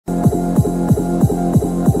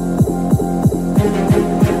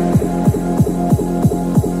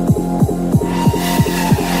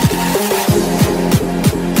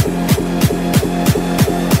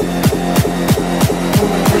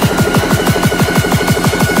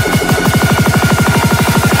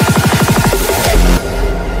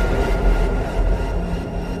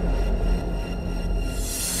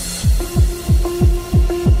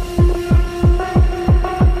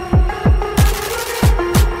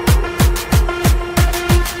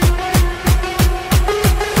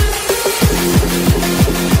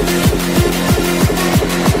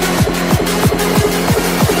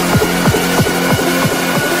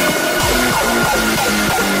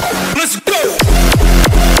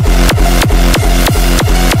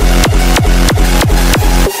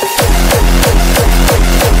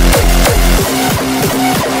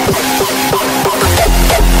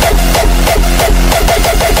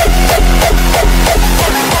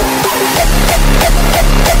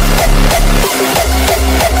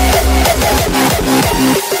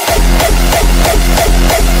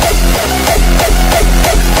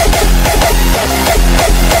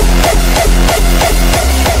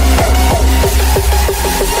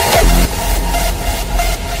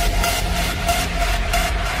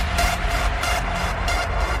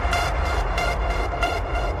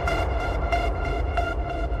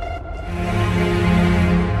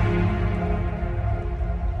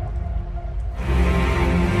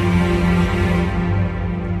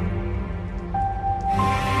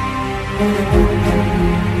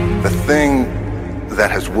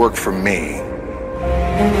worked for me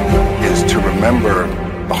is to remember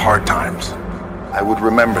the hard times. I would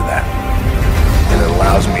remember that. And it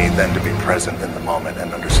allows me then to be present in the moment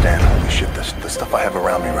and understand, holy shit, the stuff I have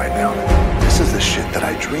around me right now, this is the shit that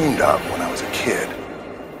I dreamed of when I was a kid.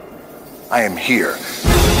 I am here.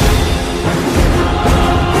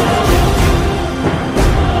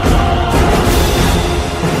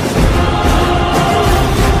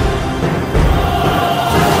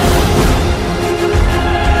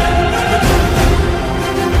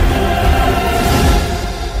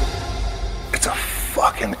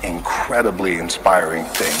 Fucking incredibly inspiring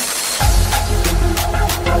thing.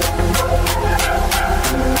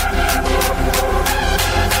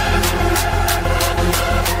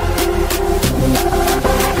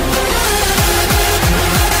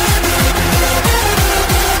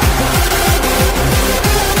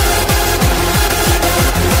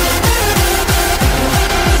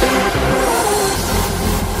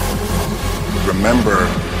 Remember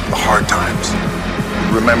the hard times.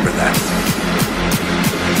 Remember that.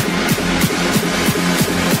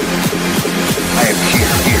 I am here.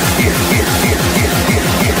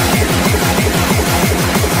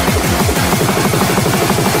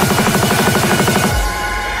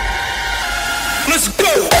 Let's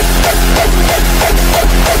go!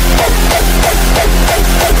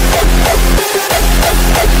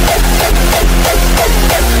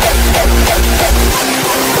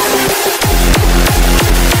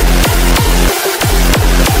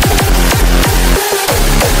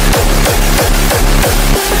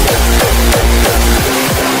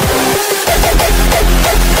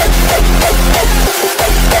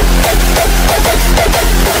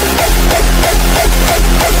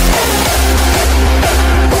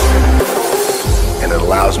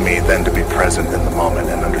 Allows me then to be present in the moment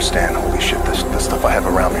and understand, holy shit, the stuff I have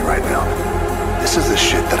around me right now, this is the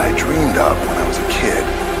shit that I dreamed of when I was a kid.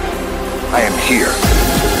 I am here.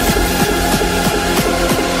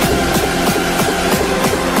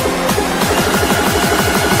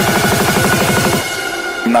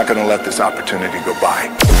 I'm not going to let this opportunity go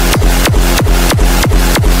by.